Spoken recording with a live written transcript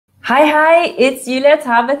Hi, it's Julia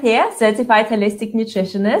Tabet here, certified holistic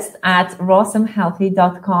nutritionist at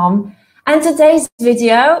rossomhealthy.com. And today's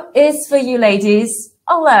video is for you ladies,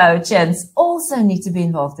 although gents also need to be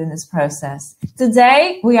involved in this process.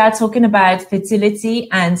 Today, we are talking about fertility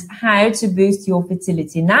and how to boost your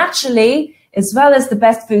fertility naturally, as well as the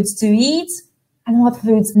best foods to eat and what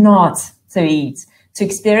foods not to eat to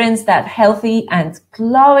experience that healthy and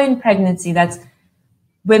glowing pregnancy that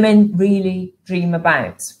women really dream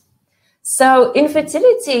about. So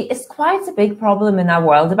infertility is quite a big problem in our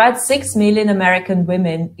world. About 6 million American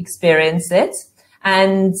women experience it.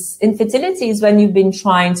 And infertility is when you've been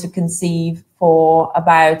trying to conceive for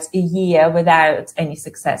about a year without any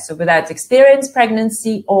success. So without experienced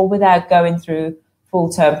pregnancy or without going through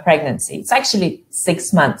full-term pregnancy. It's actually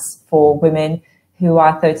 6 months for women who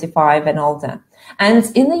are 35 and older. And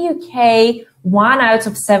in the UK, 1 out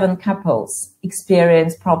of 7 couples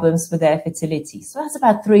experience problems with their fertility. So that's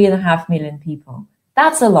about 3.5 million people.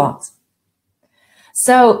 That's a lot.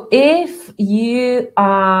 So if you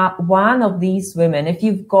are one of these women, if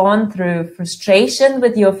you've gone through frustration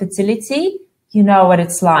with your fertility, you know what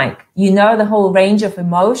it's like. You know the whole range of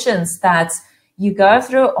emotions that you go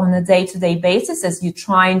through on a day-to-day basis as you're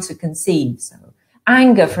trying to conceive. So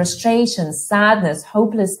anger, frustration, sadness,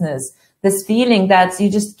 hopelessness, this feeling that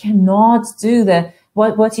you just cannot do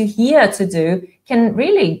what you're here to do can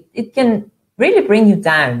really bring you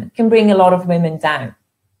down. It can bring a lot of women down.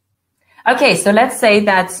 Okay, so let's say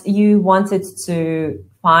that you wanted to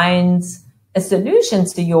find a solution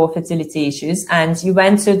to your fertility issues and you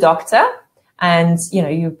went to a doctor and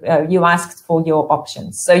you asked for your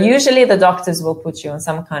options. So usually the doctors will put you on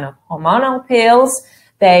some kind of hormonal pills.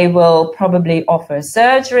 They will probably offer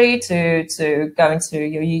surgery to go into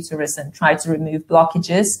your uterus and try to remove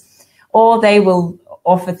blockages, or they will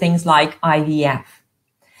offer things like IVF.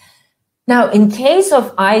 Now, in case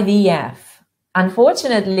of IVF,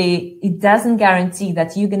 unfortunately, it doesn't guarantee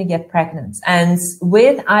that you're going to get pregnant. And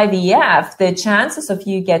with IVF, the chances of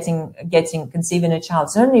you conceiving a child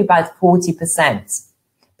is only about 40%.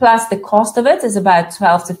 Plus, the cost of it is about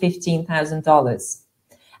 $12,000 to $15,000.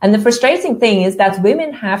 And the frustrating thing is that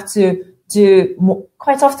women have to do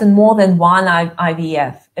quite often more than one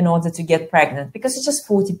IVF in order to get pregnant because it's just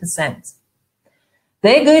 40%.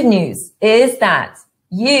 The good news is that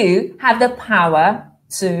you have the power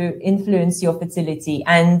to influence your fertility,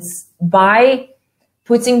 and by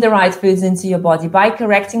putting the right foods into your body, by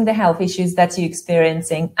correcting the health issues that you're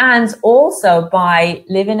experiencing, and also by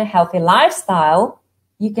living a healthy lifestyle,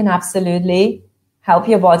 you can absolutely help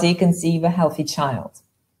your body conceive a healthy child.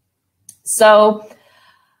 So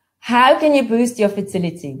how can you boost your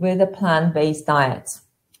fertility with a plant-based diet?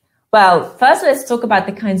 Well, first, let's talk about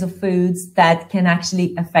the kinds of foods that can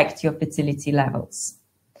actually affect your fertility levels.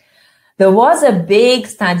 There was a big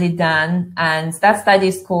study done, and that study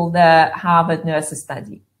is called the Harvard Nurses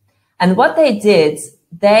Study. And what they did,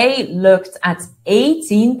 they looked at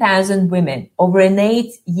 18,000 women over an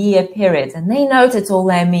 8-year period, and they noted all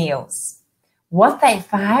their meals. What they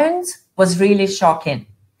found was really shocking.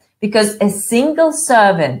 Because a single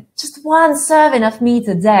serving, just one serving of meat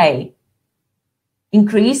a day,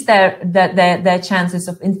 increased their chances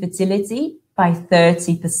of infertility by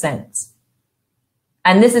 30%.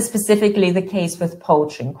 And this is specifically the case with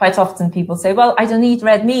poultry. Quite often people say, well, I don't eat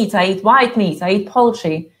red meat, I eat white meat, I eat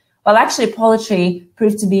poultry. Well, actually, poultry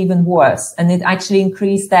proved to be even worse, and it actually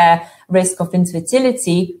increased their risk of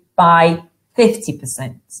infertility by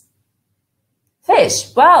 50%.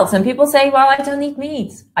 Fish. Well, some people say, well, I don't eat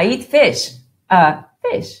meat. I eat fish.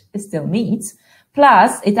 Fish is still meat.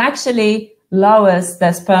 Plus, it actually lowers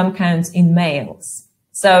the sperm count in males.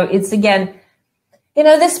 So it's again,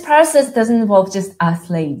 this process doesn't involve just us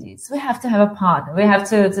ladies. We have to have a partner. We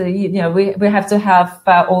have we have to have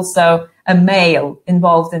also a male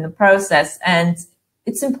involved in the process. And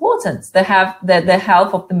it's important to have the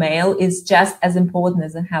health of the male is just as important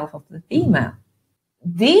as the health of the female.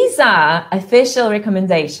 These are official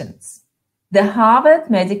recommendations. The Harvard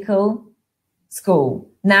Medical School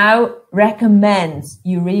now recommends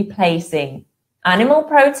you replacing animal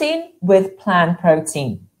protein with plant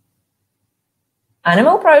protein.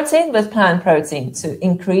 Animal protein with plant protein to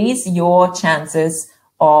increase your chances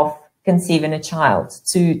of conceiving a child,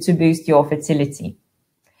 to boost your fertility.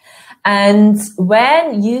 And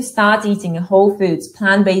when you start eating a whole foods,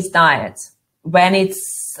 plant-based diet, when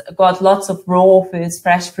it's got lots of raw foods,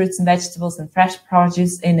 fresh fruits and vegetables and fresh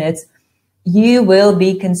produce in it, you will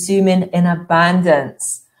be consuming an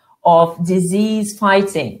abundance of disease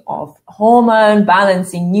fighting, of hormone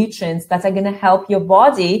balancing nutrients that are going to help your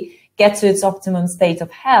body get to its optimum state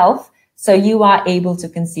of health so you are able to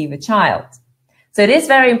conceive a child. So it is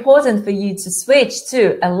very important for you to switch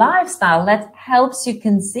to a lifestyle that helps you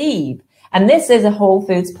conceive. And this is a whole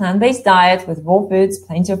foods, plant-based diet with raw foods,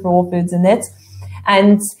 plenty of raw foods in it.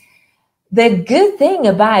 And the good thing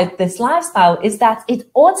about this lifestyle is that it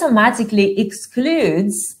automatically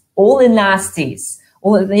excludes all the nasties,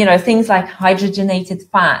 all, things like hydrogenated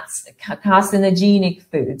fats, carcinogenic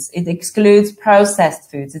foods. It excludes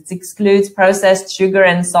processed foods. It excludes processed sugar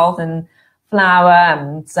and salt and flour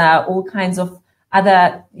and all kinds of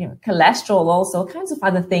other, cholesterol, also all kinds of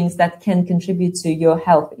other things that can contribute to your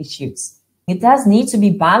health issues. It does need to be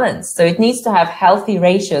balanced. So it needs to have healthy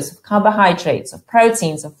ratios of carbohydrates, of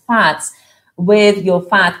proteins, of fats, with your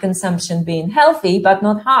fat consumption being healthy, but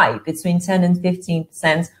not high, between 10 and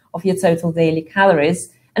 15% of your total daily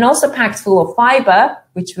calories, and also packed full of fiber,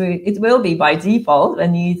 which it will be by default.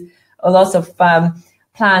 When you eat a lot of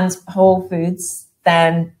plant whole foods,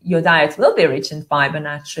 then your diet will be rich in fiber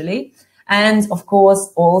naturally. And of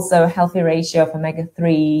course, also a healthy ratio of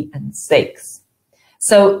omega-3 and 6.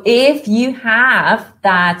 So if you have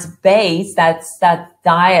that base, that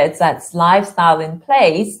diet, that lifestyle in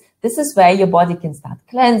place, this is where your body can start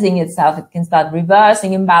cleansing itself. It can start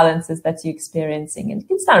reversing imbalances that you're experiencing, and it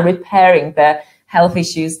can start repairing the health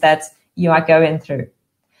issues that you are going through.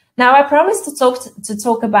 Now, I promised to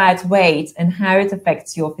talk about weight and how it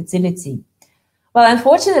affects your fertility. Well,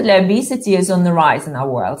 unfortunately, obesity is on the rise in our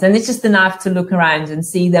world, and it's just enough to look around and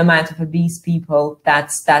see the amount of obese people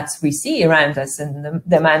that we see around us, and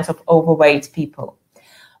the amount of overweight people.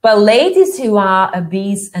 Well, ladies who are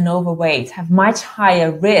obese and overweight have much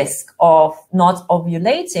higher risk of not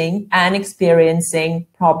ovulating and experiencing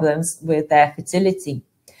problems with their fertility.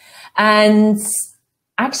 And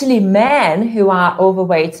actually, men who are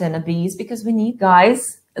overweight and obese, because we need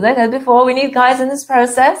guys, as I said before, we need guys in this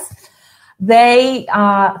process, they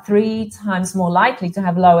are 3 times more likely to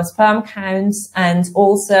have lower sperm counts, and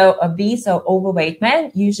also obese or overweight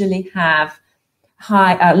men usually have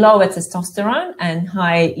lower testosterone and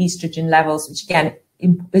high estrogen levels, which again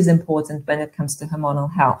is important when it comes to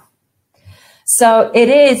hormonal health. So it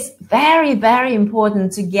is very, very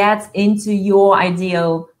important to get into your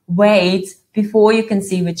ideal weight before you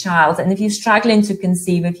conceive a child. And if you're struggling to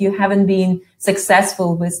conceive, if you haven't been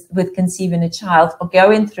successful with conceiving a child or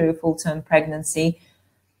going through full-term pregnancy,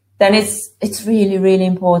 then it's really, really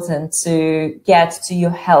important to get to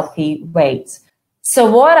your healthy weight. So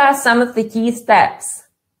what are some of the key steps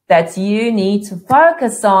that you need to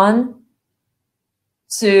focus on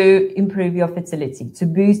to improve your fertility, to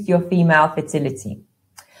boost your female fertility?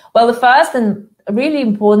 Well, the first and a really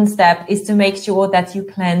important step is to make sure that you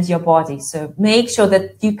cleanse your body. So make sure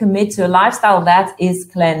that you commit to a lifestyle that is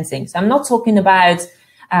cleansing. So I'm not talking about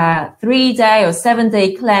 3-day or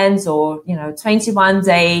 7-day cleanse or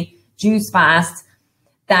 21-day juice fast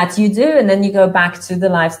that you do, and then you go back to the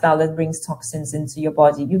lifestyle that brings toxins into your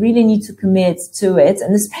body. You really need to commit to it.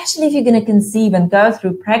 And especially if you're going to conceive and go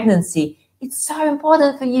through pregnancy, it's so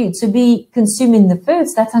important for you to be consuming the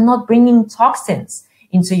foods that are not bringing toxins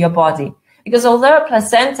into your body. Because although a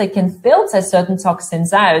placenta can filter certain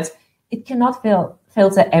toxins out, it cannot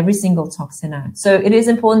filter every single toxin out. So it is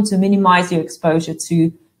important to minimize your exposure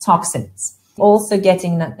to toxins. Also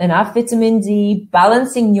getting enough vitamin D,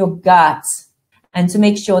 balancing your gut, and to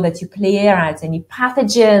make sure that you clear out any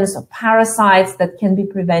pathogens or parasites that can be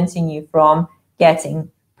preventing you from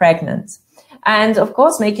getting pregnant. And of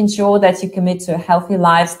course, making sure that you commit to a healthy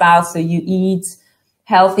lifestyle. So you eat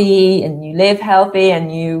healthy and you live healthy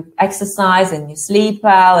and you exercise and you sleep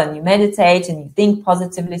well and you meditate and you think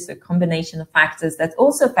positively. So a combination of factors that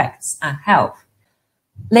also affects our health.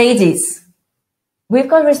 Ladies, we've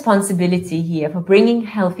got responsibility here for bringing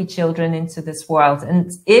healthy children into this world.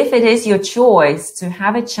 And if it is your choice to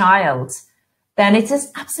have a child, then it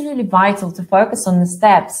is absolutely vital to focus on the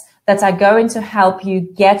steps that are going to help you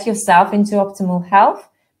get yourself into optimal health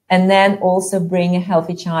and then also bring a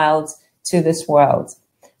healthy child to this world.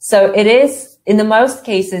 So it is, in the most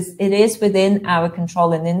cases, it is within our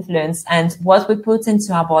control and influence. And what we put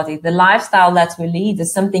into our body, the lifestyle that we lead,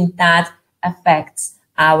 is something that affects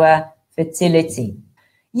our fertility.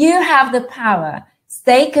 You have the power.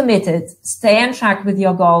 Stay committed, stay on track with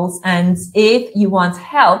your goals. And if you want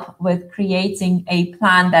help with creating a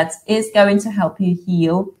plan that is going to help you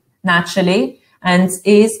heal naturally and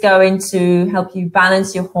is going to help you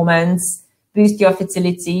balance your hormones, boost your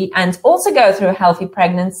fertility, and also go through a healthy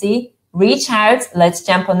pregnancy, reach out. Let's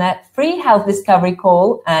jump on that free health discovery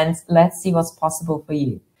call and let's see what's possible for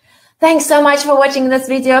you. Thanks so much for watching this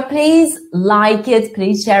video. Please like it,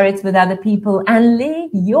 please share it with other people, and leave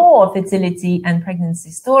your fertility and pregnancy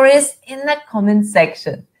stories in the comment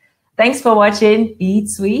section. Thanks for watching. Eat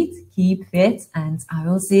sweet, keep fit, and I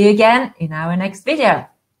will see you again in our next video.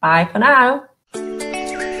 Bye for now.